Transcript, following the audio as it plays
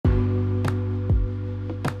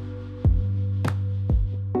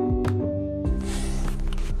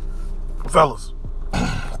Fellas,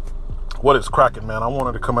 what is cracking, man? I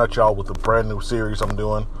wanted to come at y'all with a brand new series I'm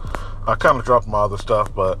doing. I kind of dropped my other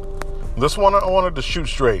stuff, but this one I wanted to shoot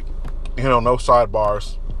straight. No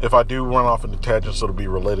sidebars. If I do run off into tangents, it'll be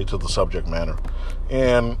related to the subject matter.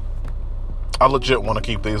 And I legit want to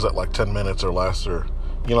keep these at like 10 minutes or less, or,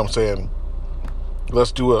 you know what I'm saying?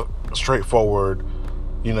 Let's do a straightforward,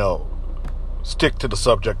 stick to the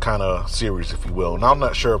subject kind of series, if you will. And I'm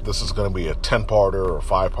not sure if this is going to be a 10-parter or a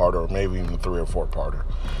 5-parter or maybe even a 3 or 4-parter.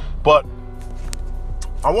 But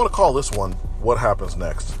I want to call this one What Happens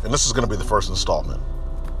Next. And this is going to be the first installment.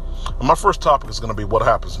 And my first topic is going to be what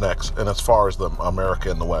happens next, and as far as the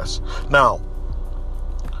America and the West. Now,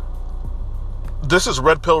 this is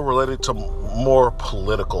red pill related to more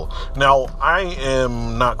political. Now, I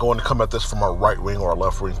am not going to come at this from a right-wing or a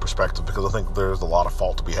left-wing perspective, because I think there's a lot of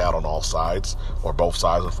fault to be had on all sides, or both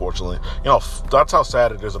sides, unfortunately. That's how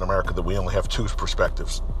sad it is in America that we only have two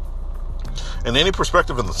perspectives. And any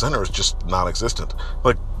perspective in the center is just non-existent.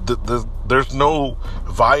 Like, there's no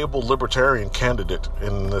viable libertarian candidate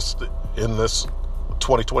in this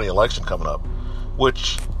 2020 election coming up,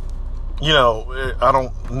 which, I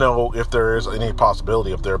don't know if there is any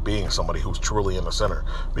possibility of there being somebody who's truly in the center,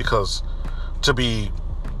 because to be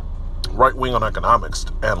right-wing on economics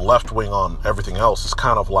and left-wing on everything else is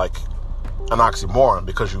kind of like an oxymoron,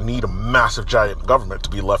 because you need a massive giant government to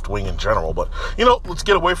be left-wing in general. But, let's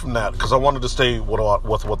get away from that, because I wanted to stay with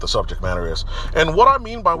what the subject matter is. And what I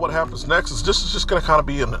mean by what happens next is this is just going to kind of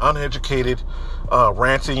be an uneducated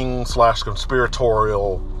ranting /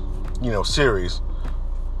 conspiratorial, series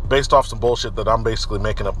based off some bullshit that I'm basically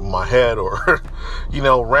making up in my head, or,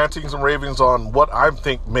 rantings and ravings on what I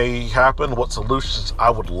think may happen, what solutions I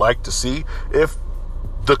would like to see if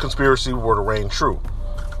the conspiracy were to reign true.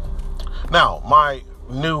 Now, my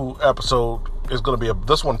new episode is going to be,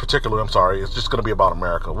 this one particular, it's just going to be about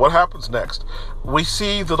America. What happens next? We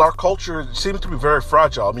see that our culture seems to be very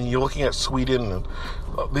fragile. I mean, you're looking at Sweden and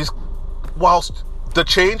whilst the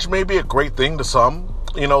change may be a great thing to some,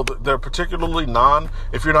 they're particularly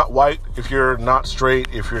if you're not white, if you're not straight,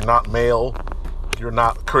 if you're not male, you're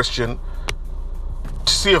not Christian,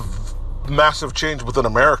 to see a massive change within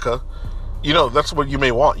America, that's what you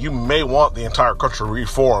may want. You may want the entire country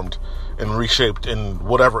reformed and reshaped in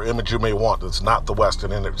whatever image you may want. It's not the West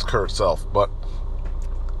and in its current self. But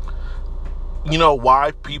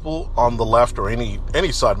why people on the left or any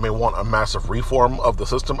side may want a massive reform of the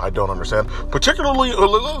system, I don't understand.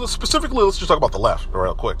 Specifically, let's just talk about the left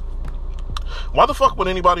real quick. Why the fuck would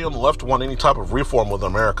anybody on the left want any type of reform with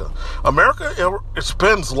America? America, it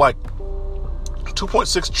spends like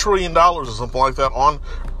 $2.6 trillion or something like that on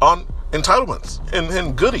entitlements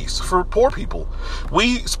and goodies for poor people.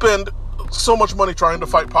 We spend so much money trying to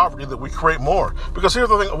fight poverty that we create more. Because here's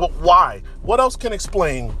the thing, why? What else can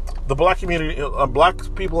explain the black community, black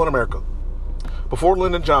people in America? Before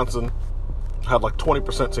Lyndon Johnson had like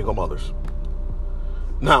 20% single mothers.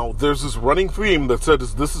 Now, there's this running theme that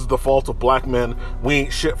says this is the fault of black men, we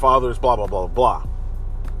ain't shit fathers, blah, blah, blah, blah.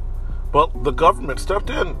 But the government stepped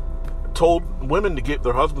in, told women to get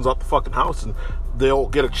their husbands out the fucking house, and they'll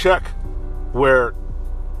get a check where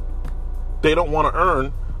they don't want to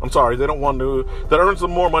earn, that earns them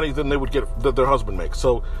more money than they would get, that their husband makes.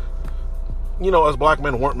 So, as black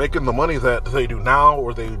men weren't making the money that they do now,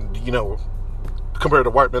 or they, compared to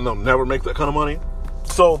white men, they'll never make that kind of money.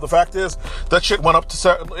 So the fact is, that shit went up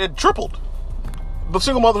it tripled. The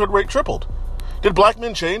single motherhood rate tripled. Did black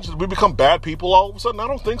men change? Did we become bad people all of a sudden? I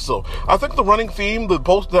don't think so. I think the running theme,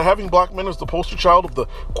 the having black men as the poster child of the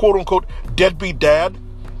quote-unquote deadbeat dad,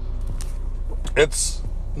 it's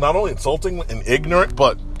not only insulting and ignorant,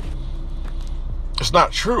 but it's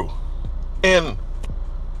not true. And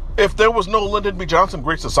if there was no Lyndon B. Johnson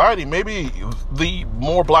Great Society, maybe the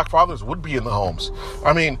more black fathers would be in the homes.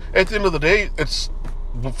 I mean, at the end of the day, it's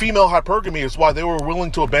female hypergamy is why they were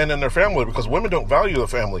willing to abandon their family, because women don't value the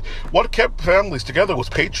family. What kept families together was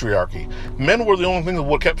patriarchy. Men were the only thing that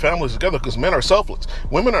what kept families together, because men are selfless.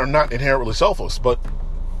 Women are not inherently selfless, but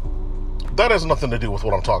that has nothing to do with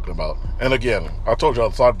what I'm talking about. And again, I told you all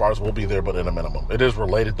the sidebars will be there, but in a minimum. It is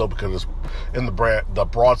related, though, because it's in the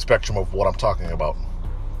broad spectrum of what I'm talking about.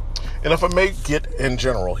 And if I may get in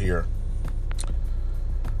general here,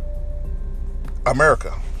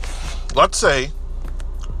 America, let's say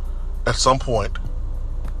at some point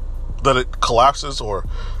that it collapses or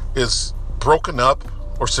is broken up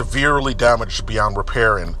or severely damaged beyond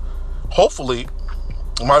repair, and hopefully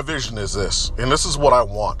my vision is this, and this is what I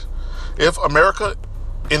want. If America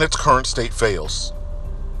in its current state fails,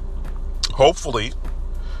 hopefully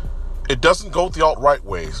it doesn't go the alt-right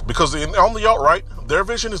ways, because on the alt-right, their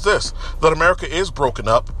vision is this, that America is broken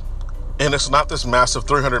up And it's not this massive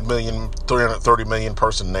 300 million, 330 million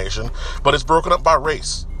person nation, but it's broken up by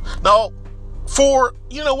race. Now,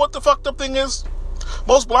 you know what the fucked up thing is?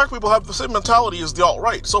 Most black people have the same mentality as the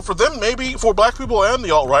alt-right. So for them, maybe for black people and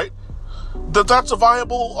the alt-right, that's a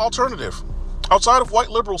viable alternative. Outside of white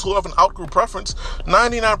liberals who have an out-group preference,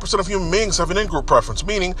 99% of human beings have an in-group preference,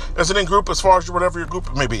 meaning as an in-group as far as whatever your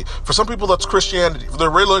group may be. For some people, that's Christianity, their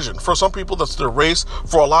religion. For some people, that's their race.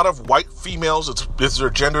 For a lot of white females, it's their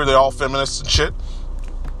gender. They're all feminists and shit.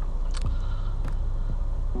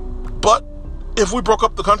 But if we broke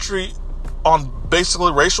up the country on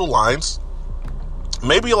basically racial lines,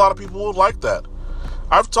 maybe a lot of people would like that.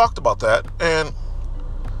 I've talked about that, and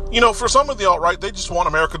you know, for some of the alt-right, they just want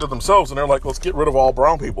America to themselves, and they're like, let's get rid of all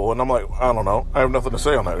brown people. And I'm like, I don't know. I have nothing to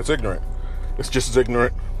say on that. It's ignorant. It's just as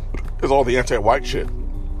ignorant as all the anti-white shit.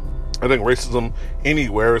 I think racism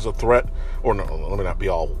anywhere is a threat, or no, let me not be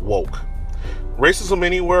all woke. Racism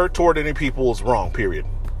anywhere toward any people is wrong, period.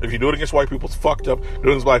 If you do it against white people, it's fucked up. Doing it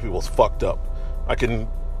against black people is fucked up. I can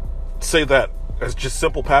say that as just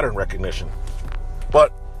simple pattern recognition.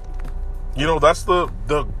 But, you know, that's the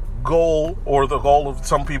goal, or the goal of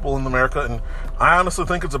some people in America, and I honestly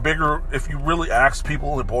think it's a bigger, if you really ask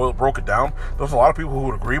people and broke it down, there's a lot of people who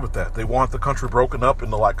would agree with that. They want the country broken up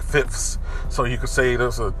into like fifths. So you could say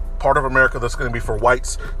there's a part of America that's going to be for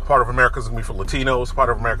whites, part of America is going to be for Latinos,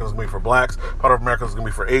 part of America is going to be for blacks, part of America is going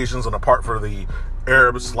to be for Asians, and a part for the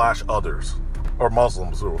Arabs / others, or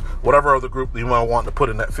Muslims, or whatever other group you might want to put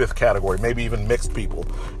in that fifth category, maybe even mixed people.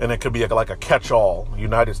 And it could be like a catch-all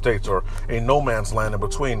United States, or a no man's land in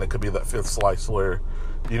between that could be that fifth slice where,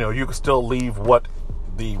 you know, you could still leave what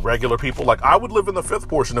the regular people, like I would live in the fifth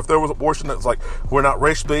portion. If there was a portion that's like, we're not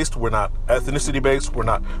race-based, we're not ethnicity-based, we're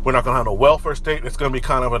not going to have no welfare state, it's going to be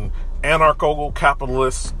kind of an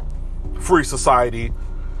anarcho-capitalist free society,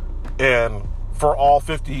 and for all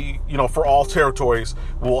 50, you know, for all territories,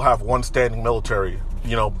 we'll have one standing military,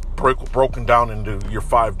 you know, broken down into your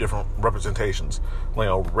 5 different representations, you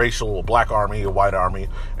know, racial, a black army, a white army,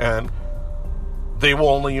 and they will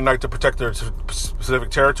only unite to protect their specific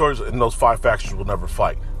territories, and those 5 factions will never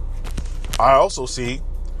fight. I also see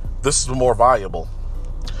this is more viable,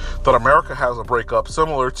 that America has a breakup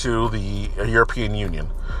similar to the European Union,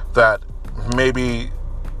 that maybe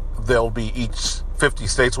there'll be each 50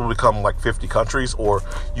 states will become like 50 countries, or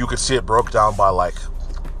you could see it broke down by like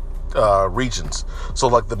regions. So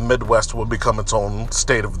like the Midwest would become its own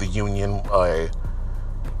state of the Union,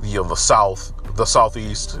 you know, the South, the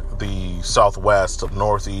Southeast, the Southwest, the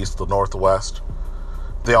Northeast, the Northwest.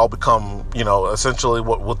 They all become, you know, essentially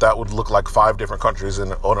what that would look like 5 different countries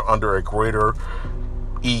under a greater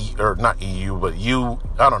not EU, but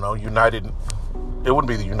I don't know, United. It wouldn't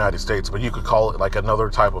be the United States, but you could call it like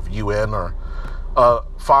another type of UN, or a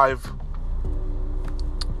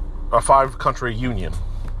 5-country union.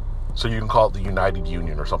 So you can call it the United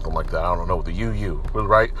Union or something like that. I don't know, the UU,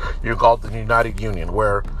 right? You can call it the United Union,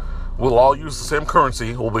 where we'll all use the same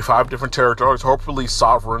currency. We'll be 5 different territories, hopefully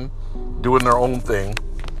sovereign, doing their own thing.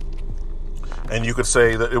 And you could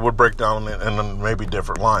say that it would break down in maybe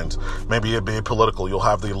different lines. Maybe it'd be political. You'll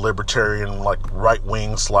have the libertarian, like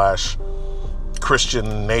right-wing /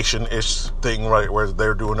 Christian nation-ish thing, right, where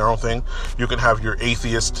they're doing their own thing. You can have your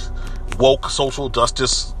atheist, woke, social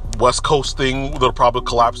justice, West Coast thing that'll probably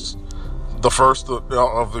collapse the first of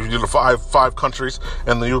the 5 countries,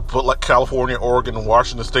 and then you put like California, Oregon, and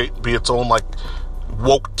Washington State be its own like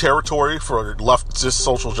woke territory for leftist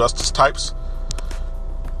social justice types.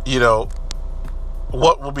 You know,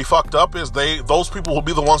 what will be fucked up is those people will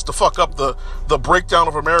be the ones to fuck up the breakdown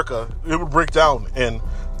of America. It would break down, and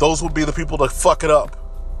those would be the people to fuck it up,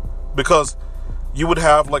 because you would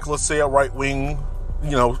have, like, let's say a right-wing,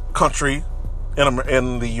 you know, country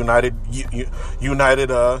in the United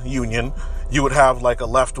Union. You would have like a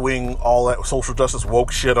left-wing, all that social justice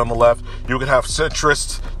woke shit on the left. You could have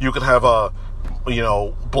centrists. You could have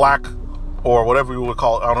black, or whatever you would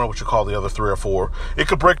call it. I don't know what you call the other 3 or 4. It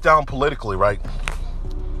could break down politically, right?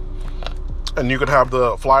 And you could have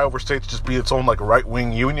the flyover states just be its own like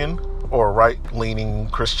right-wing union, or right-leaning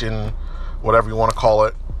Christian, whatever you want to call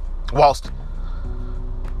it. Whilst,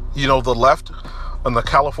 you know, the left and the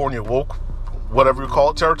California woke, whatever you call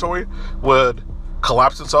it, territory would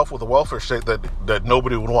collapse itself with a welfare state that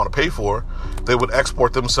nobody would want to pay for. They would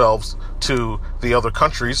export themselves to the other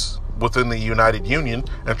countries within the United Union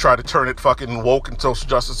and try to turn it fucking woke and social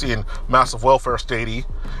justice-y and massive welfare statey,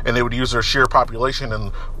 and they would use their sheer population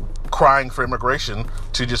and crying for immigration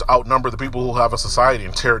to just outnumber the people who have a society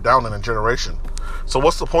and tear it down in a generation. So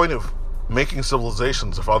what's the point of making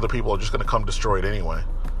civilizations if other people are just going to come destroy it anyway?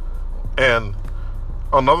 And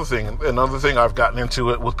another thing I've gotten into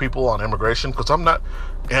it with people on immigration, because I'm not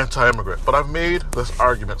anti-immigrant, but I've made this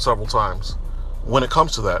argument several times when it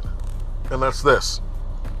comes to that, and that's this.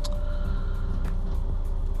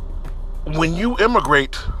 When you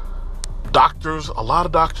immigrate doctors, a lot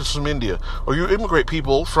of doctors from India, or you immigrate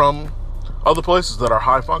people from other places that are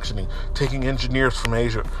high functioning, taking engineers from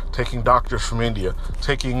Asia, taking doctors from India,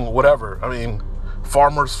 taking whatever,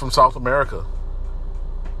 farmers from South America,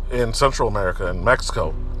 in Central America and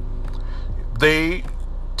Mexico, they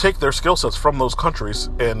take their skill sets from those countries,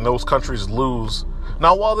 and those countries lose.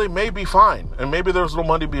 Now, while they may be fine, and maybe there's no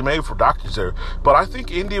money to be made for doctors there, but I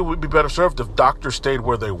think India would be better served if doctors stayed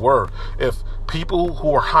where they were, if people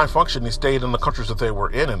who are high functioning stayed in the countries that they were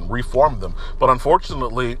in and reformed them. But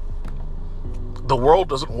unfortunately, the world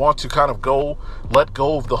doesn't want to kind of let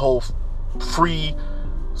go of the whole free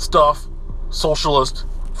stuff, socialist,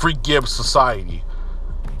 free give society.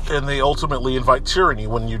 And they ultimately invite tyranny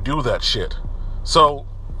when you do that shit. So,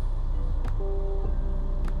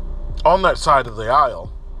 on that side of the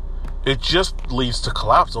aisle, it just leads to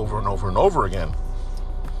collapse over and over and over again.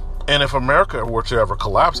 And if America were to ever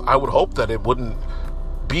collapse, I would hope that it wouldn't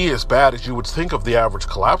be as bad as you would think of the average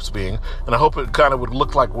collapse being. And I hope it kind of would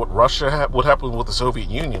look like what Russia would happen with the Soviet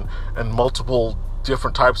Union, and multiple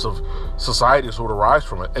different types of societies would arise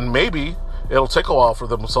from it. And maybe it'll take a while for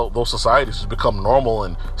those societies to become normal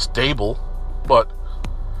and stable, but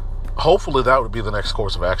hopefully that would be the next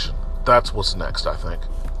course of action. That's what's next, I think.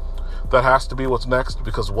 That has to be what's next,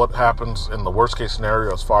 because what happens in the worst case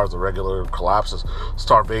scenario as far as the regular collapses,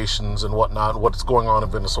 starvations and whatnot, what's going on in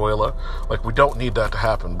Venezuela, we don't need that to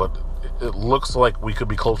happen, but it looks like we could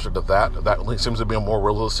be closer to that. That seems to be a more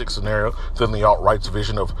realistic scenario than the alt-right's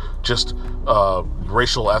vision of just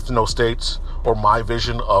racial ethno-states, or my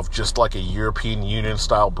vision of just like a European Union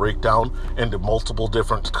style breakdown into multiple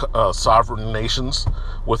different sovereign nations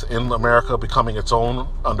within America becoming its own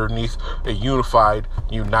underneath a unified,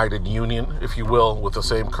 united union, if you will, with the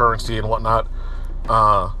same currency and whatnot.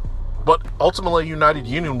 But ultimately, a united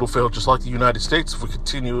union will fail just like the United States if we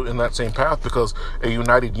continue in that same path, because a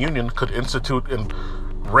united union could institute and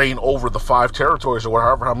reign over the 5 territories, or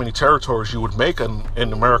however how many territories you would make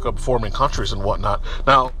in America, forming countries and whatnot.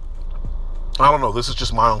 Now, I don't know, this is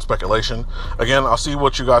just my own speculation. Again, I'll see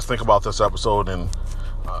what you guys think about this episode, and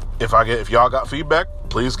if y'all got feedback,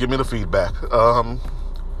 please give me the feedback.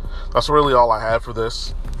 That's really all I had for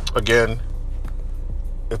this. Again,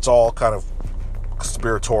 it's all kind of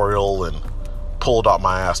conspiratorial and pulled out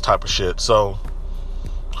my ass type of shit, so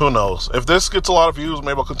who knows? If this gets a lot of views,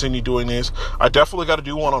 maybe I'll continue doing these. I definitely got to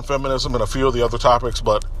do one on feminism and a few of the other topics,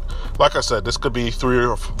 but like I said, this could be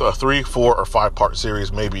 3, 4, or 5 part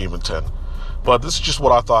series, maybe even 10. But this is just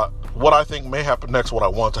what I think may happen next, what I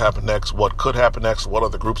want to happen next, what could happen next, what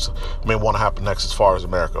other groups may want to happen next as far as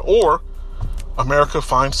America. Or America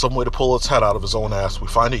finds some way to pull its head out of its own ass. We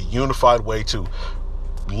find a unified way to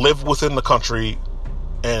live within the country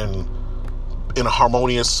and in a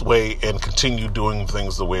harmonious way and continue doing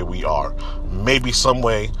things the way we are. Maybe some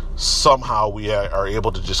way, somehow we are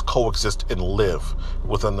able to just coexist and live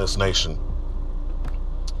within this nation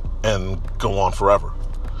and go on forever.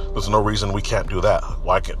 There's no reason we can't do that.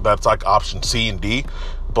 That's like option C and D,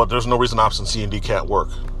 but there's no reason option C and D can't work.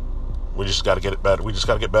 We just got to get it better. We just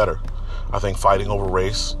got to get better. I think fighting over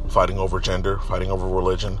race, fighting over gender, fighting over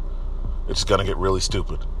religion, it's going to get really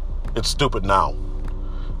stupid. It's stupid now.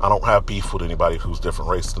 I don't have beef with anybody who's different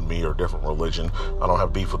race than me or different religion. I don't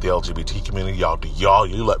have beef with the LGBT community. Y'all do y'all.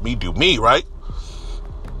 You let me do me, right?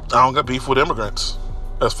 I don't got beef with immigrants.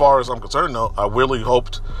 As far as I'm concerned, though, I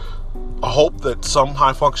hope that some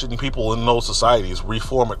high-functioning people in those societies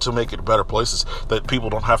reform it to make it better places, that people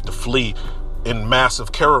don't have to flee in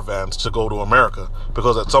massive caravans to go to America,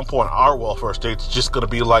 because at some point our welfare state's just going to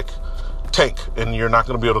be like tank, and you're not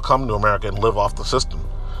going to be able to come to America and live off the system.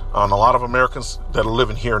 And a lot of Americans that are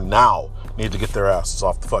living here now need to get their asses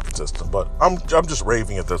off the fucking system. But I'm just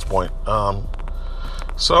raving at this point.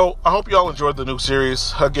 So I hope y'all enjoyed the new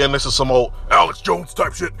series. Again, this is some old Alex Jones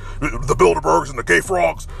type shit, the Bilderbergs and the gay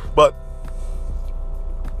frogs. But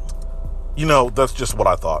that's just what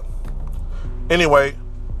I thought. Anyway,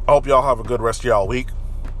 I hope y'all have a good rest of y'all week.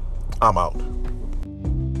 I'm out.